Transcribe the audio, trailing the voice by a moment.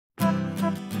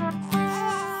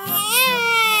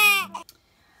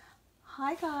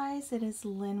guys, it is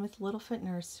Lynn with Littlefoot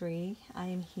Nursery. I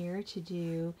am here to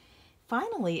do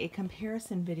finally a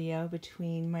comparison video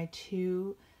between my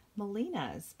two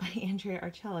Melinas by Andrea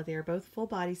Arcello. They are both full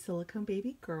body silicone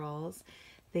baby girls.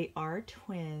 They are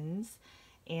twins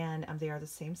and they are the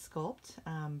same sculpt,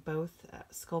 both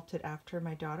sculpted after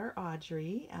my daughter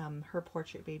Audrey, her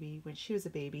portrait baby when she was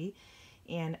a baby.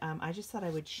 And I just thought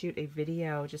I would shoot a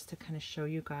video just to kind of show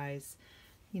you guys,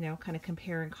 you know, kind of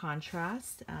compare and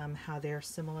contrast how they're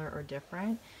similar or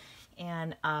different.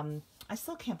 And I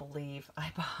still can't believe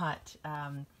I bought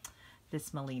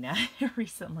this Melina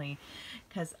recently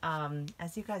because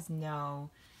as you guys know,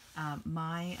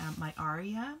 my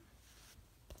Aria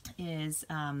is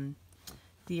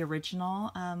the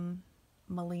original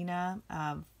Melina.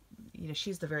 You know,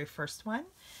 she's the very first one,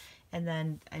 and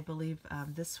then I believe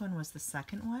this one was the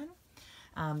second one.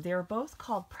 They were both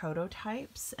called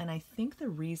prototypes, and I think the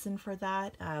reason for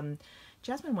that,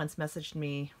 Jasmine once messaged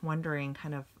me wondering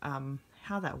kind of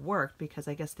how that worked, because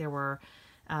I guess there were,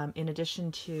 in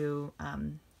addition to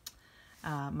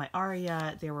my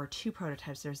Aria, there were two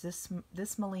prototypes. There's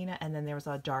this Melina, and then there was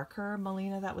a darker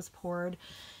Melina that was poured.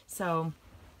 So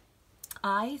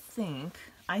I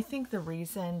think the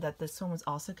reason that this one was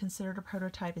also considered a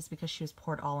prototype is because she was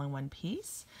poured all in one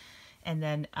piece, and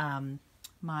then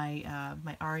my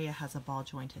Aria has a ball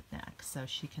jointed neck, so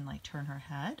she can like turn her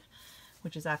head,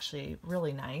 which is actually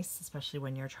really nice, especially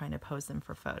when you're trying to pose them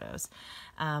for photos.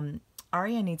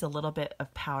 Aria needs a little bit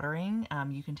of powdering.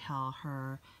 You can tell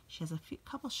she has a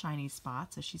couple shiny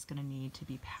spots, so she's going to need to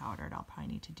be powdered. I'll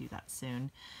probably need to do that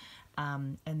soon.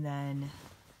 And then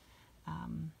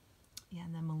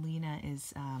Melina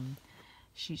is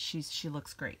she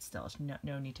looks great still.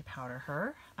 No need to powder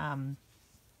her.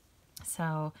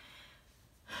 So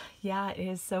yeah, it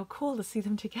is so cool to see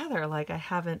them together. Like,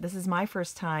 this is my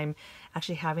first time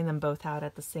actually having them both out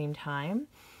at the same time.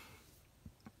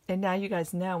 And now you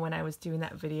guys know, when I was doing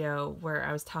that video where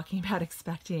I was talking about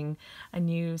expecting a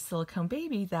new silicone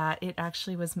baby, that it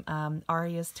actually was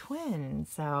Aria's twin.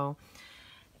 So,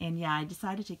 and yeah, I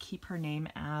decided to keep her name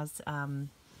as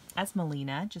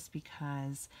Melina, just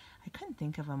because I couldn't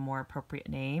think of a more appropriate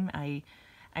name.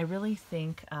 I really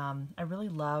think, I really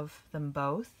love them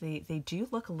both. They do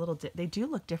look they do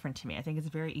look different to me. I think it's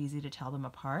very easy to tell them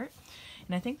apart.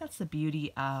 And I think that's the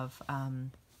beauty of,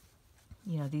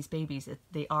 you know, these babies.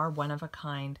 They are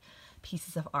one-of-a-kind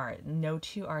pieces of art. No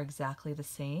two are exactly the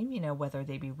same, you know, whether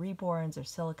they be reborns or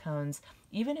silicones,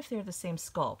 even if they're the same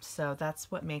sculpt. So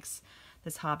that's what makes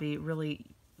this hobby really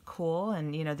cool.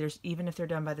 And, you know, even if they're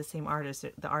done by the same artist,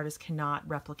 the artist cannot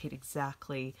replicate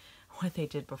exactly what they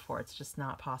did before. It's just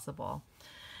not possible.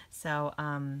 So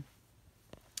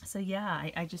so yeah,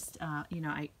 I just you know,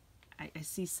 I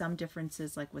see some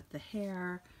differences, like with the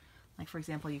hair. Like, for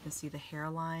example, you can see the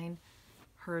hairline.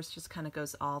 Hers just kind of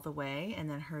goes all the way, and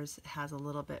then hers has a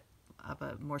little bit of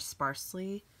a more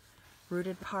sparsely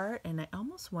rooted part. And I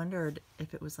almost wondered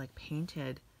if it was like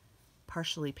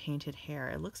partially painted hair.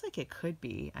 It looks like it could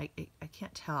be. I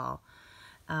can't tell.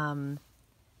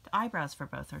 The eyebrows for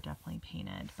both are definitely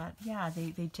painted, but yeah,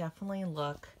 they definitely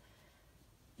look,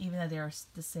 even though they're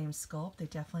the same sculpt, they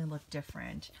definitely look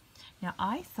different. Now,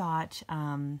 I thought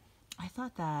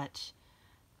that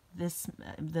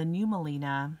the new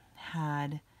Melina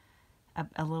had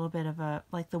a little bit of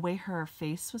like the way her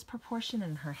face was proportioned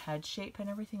and her head shape and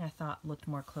everything, I thought looked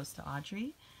more close to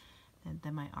Audrey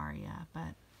than my Aria.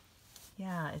 But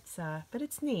yeah,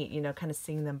 it's neat, you know, kind of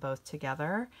seeing them both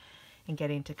together and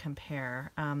getting to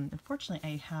compare.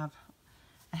 Unfortunately,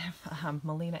 I have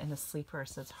Melina in the sleeper,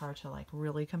 so it's hard to like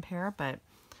really compare, but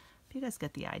you guys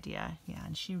get the idea. Yeah,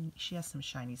 and she has some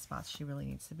shiny spots. She really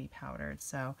needs to be powdered,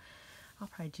 so I'll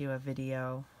probably do a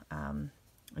video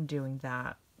doing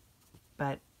that.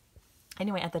 But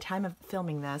anyway, at the time of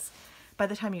filming this, by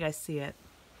the time you guys see it,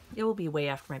 it will be way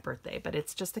after my birthday, but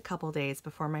it's just a couple days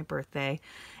before my birthday,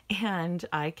 and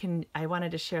I wanted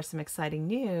to share some exciting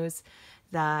news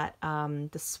that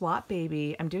the swap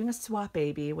baby, I'm doing a swap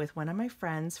baby with one of my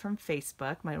friends from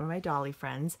Facebook, one of my Dolly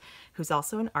friends, who's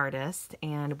also an artist,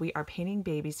 and we are painting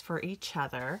babies for each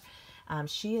other.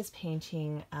 She is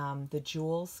painting the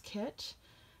Jewls kit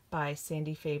by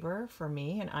Sandy Faber for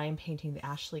me, and I am painting the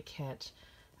Ashley kit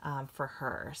for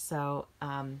her. So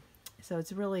so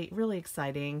it's really, really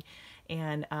exciting,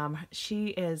 and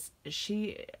she has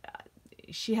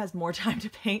more time to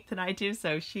paint than I do,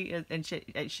 so she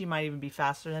might even be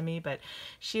faster than me, but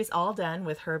she is all done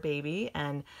with her baby,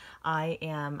 and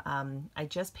I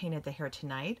just painted the hair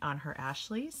tonight on her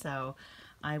Ashley, so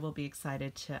I will be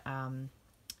excited to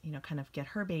you know, kind of get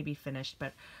her baby finished,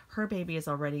 but her baby is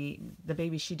already, the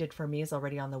baby she did for me is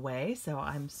already on the way. So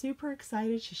I'm super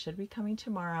excited. She should be coming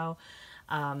tomorrow.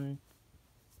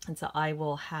 And so I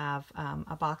will have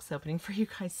a box opening for you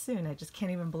guys soon. I just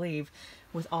can't even believe,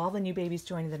 with all the new babies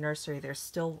joining the nursery, there's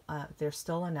still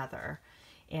another.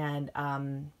 And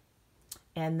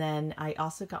then I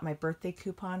also got my birthday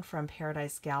coupon from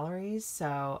Paradise Galleries.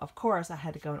 So of course I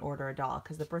had to go and order a doll,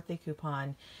 because the birthday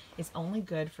coupon is only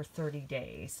good for 30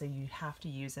 days. So you have to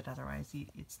use it, otherwise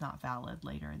it's not valid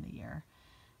later in the year.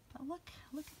 But look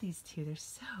at these two. They're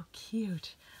so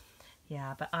cute.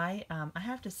 Yeah, but I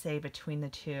have to say, between the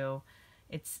two,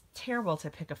 it's terrible to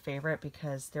pick a favorite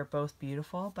because they're both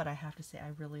beautiful, but I have to say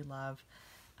I really love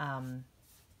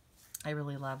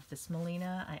this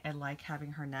Melina. I like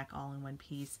having her neck all in one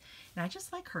piece, and I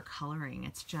just like her coloring.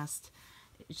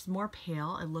 It's more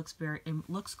pale. It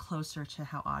looks closer to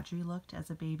how Audrey looked as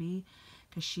a baby,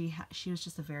 because she was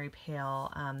just a very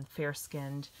pale,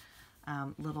 fair-skinned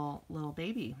little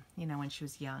baby, you know, when she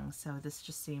was young. So this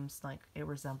just seems like it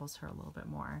resembles her a little bit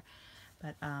more.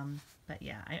 But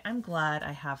yeah, I'm glad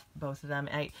I have both of them.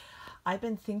 I've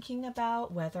been thinking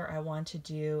about whether I want to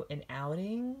do an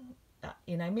outing.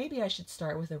 You know, maybe I should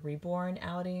start with a reborn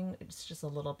outing. It's just a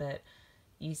little bit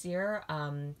easier.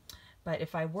 But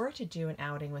if I were to do an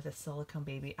outing with a silicone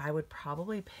baby, I would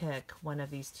probably pick one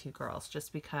of these two girls,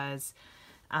 just because,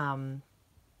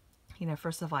 you know,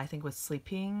 first of all, I think with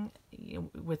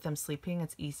them sleeping,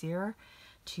 it's easier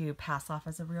to pass off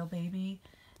as a real baby.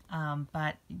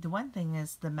 But the one thing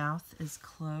is, the mouth is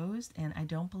closed, and I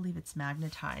don't believe it's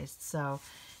magnetized. So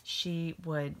she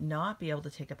would not be able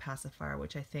to take a pacifier,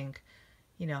 which I think,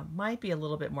 you know, might be a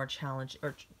little bit more challenging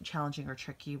or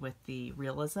tricky with the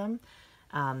realism,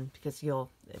 because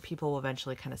people will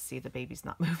eventually kind of see the baby's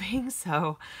not moving.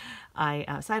 So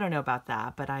I don't know about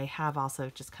that, but I have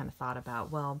also just kind of thought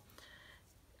about, well,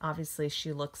 obviously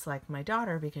she looks like my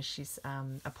daughter because she's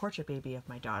a portrait baby of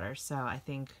my daughter. So I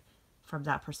think from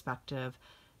that perspective,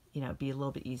 you know, it'd be a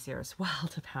little bit easier as well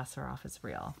to pass her off as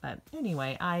real. But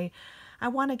anyway, I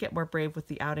want to get more brave with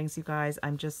the outings, you guys.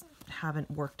 I'm just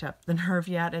haven't worked up the nerve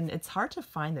yet. And it's hard to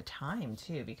find the time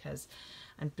too, because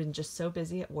I've been just so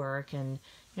busy at work, and,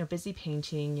 you know, busy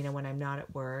painting, you know, when I'm not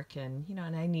at work, and, you know,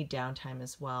 and I need downtime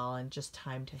as well, and just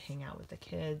time to hang out with the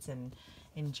kids and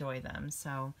enjoy them.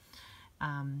 So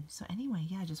anyway,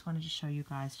 yeah, I just wanted to show you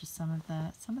guys just some of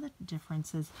the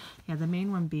differences. Yeah, the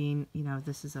main one being, you know,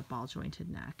 this is a ball jointed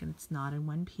neck, and it's not in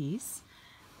one piece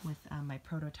with my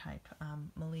prototype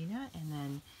Melina. And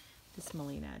then this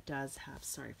Melina does have,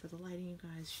 sorry for the lighting, you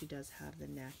guys, she does have the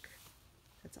neck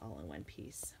that's all in one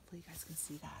piece. Hopefully you guys can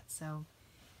see that. So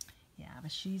yeah,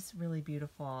 but she's really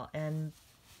beautiful, and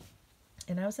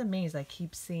I was amazed. I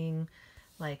keep seeing,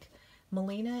 like,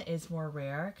 Melina is more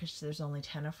rare because there's only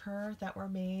 10 of her that were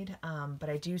made, but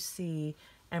I do see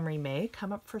Emery May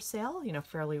come up for sale, you know,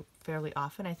 fairly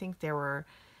often. I think there were,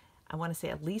 I want to say,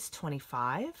 at least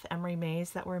 25 Emery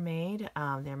Mays that were made.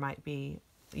 There might be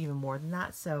even more than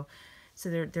that. So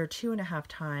they're 2.5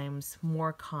 times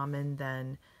more common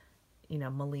than, you know,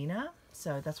 Melina.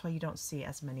 So that's why you don't see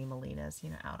as many Melinas, you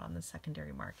know, out on the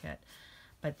secondary market.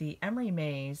 But the Emery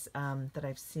Mays that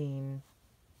I've seen,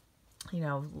 you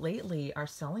know, lately are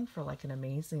selling for like an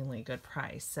amazingly good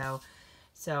price.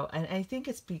 So, and I think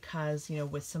it's because, you know,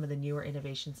 with some of the newer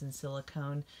innovations in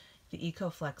silicone, the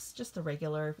EcoFlex, just the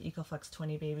regular EcoFlex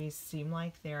 20 babies, seem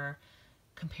like they're,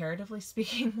 comparatively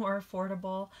speaking, more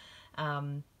affordable.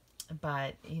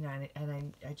 But, you know,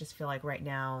 and I just feel like right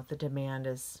now the demand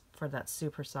is for that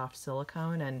super soft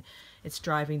silicone, and it's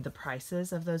driving the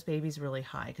prices of those babies really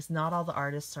high, because not all the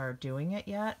artists are doing it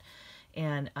yet.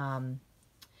 And,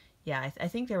 yeah, I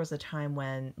think there was a time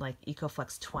when, like,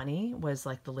 EcoFlex 20 was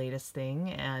like the latest thing,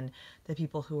 and the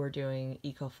people who were doing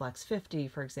EcoFlex 50,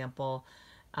 for example,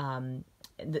 you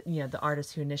know, the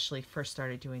artists who initially first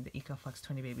started doing the EcoFlex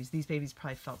 20 babies, these babies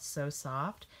probably felt so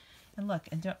soft. And look,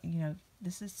 and don't, you know,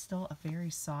 this is still a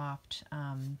very soft,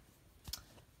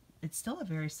 it's still a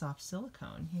very soft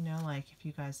silicone, you know, like, if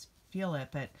you guys feel it,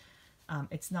 but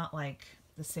it's not like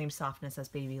the same softness as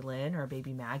Baby Lynn or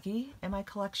Baby Maggie in my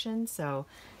collection. So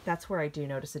that's where I do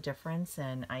notice a difference,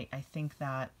 and I think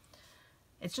that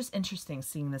it's just interesting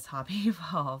seeing this hobby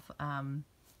evolve.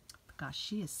 Gosh,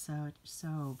 she is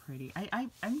so pretty.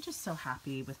 I'm just so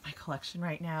happy with my collection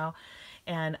right now,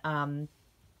 and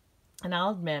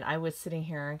I'll admit, I was sitting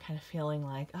here and kind of feeling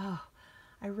like, oh,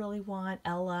 I really want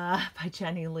Ella by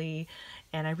Jenny Lee,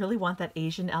 and I really want that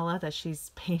Asian Ella that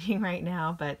she's painting right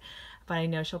now, but I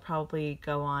know she'll probably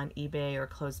go on eBay or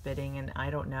closed bidding, and I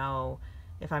don't know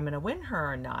if I'm going to win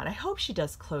her or not. I hope she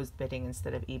does closed bidding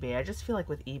instead of eBay. I just feel like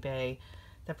with eBay,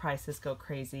 the prices go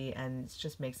crazy and it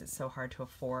just makes it so hard to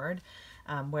afford.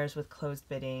 Whereas with closed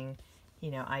bidding, you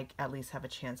know, I at least have a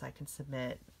chance I can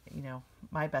submit, you know,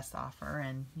 my best offer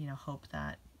and, you know, hope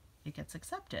that it gets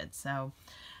accepted. So,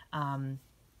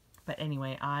 but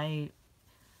anyway,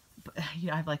 you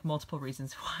know, I have like multiple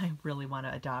reasons why I really want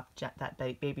to adopt that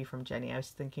baby from Jenny. I was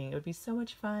thinking it would be so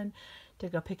much fun to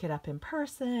go pick it up in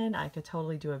person. I could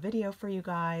totally do a video for you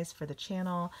guys for the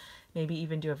channel, maybe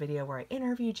even do a video where I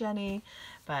interview Jenny.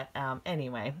 But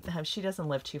anyway, she doesn't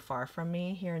live too far from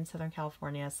me here in Southern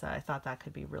California, so I thought that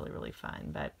could be really, really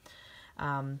fun. But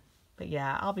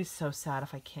yeah, I'll be so sad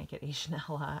if I can't get Asian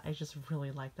Ella. I just really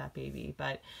like that baby.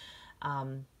 But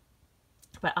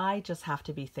I just have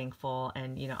to be thankful,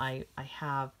 and you know, I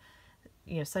have,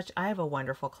 you know, I have a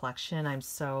wonderful collection. I'm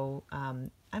so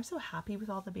happy with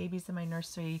all the babies in my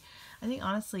nursery. I think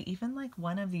honestly, even like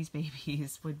one of these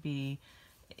babies would be,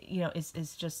 you know,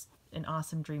 is just an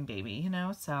awesome dream baby, you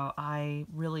know. So I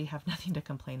really have nothing to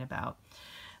complain about.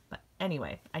 But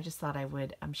anyway, I just thought I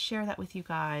would share that with you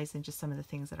guys and just some of the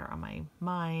things that are on my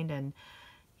mind. And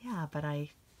yeah, but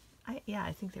yeah,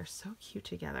 I think they're so cute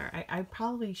together. I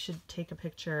probably should take a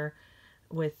picture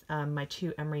with my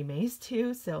two Emery Mays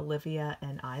too, so Olivia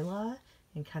and Isla,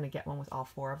 and kind of get one with all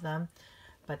four of them.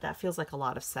 But that feels like a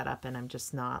lot of setup, and I'm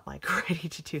just not like ready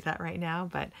to do that right now,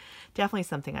 but definitely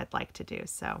something I'd like to do.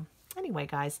 So anyway,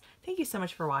 guys, thank you so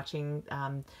much for watching.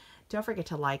 Don't forget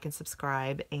to like and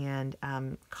subscribe and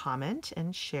comment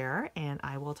and share, and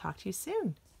I will talk to you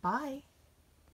soon. Bye.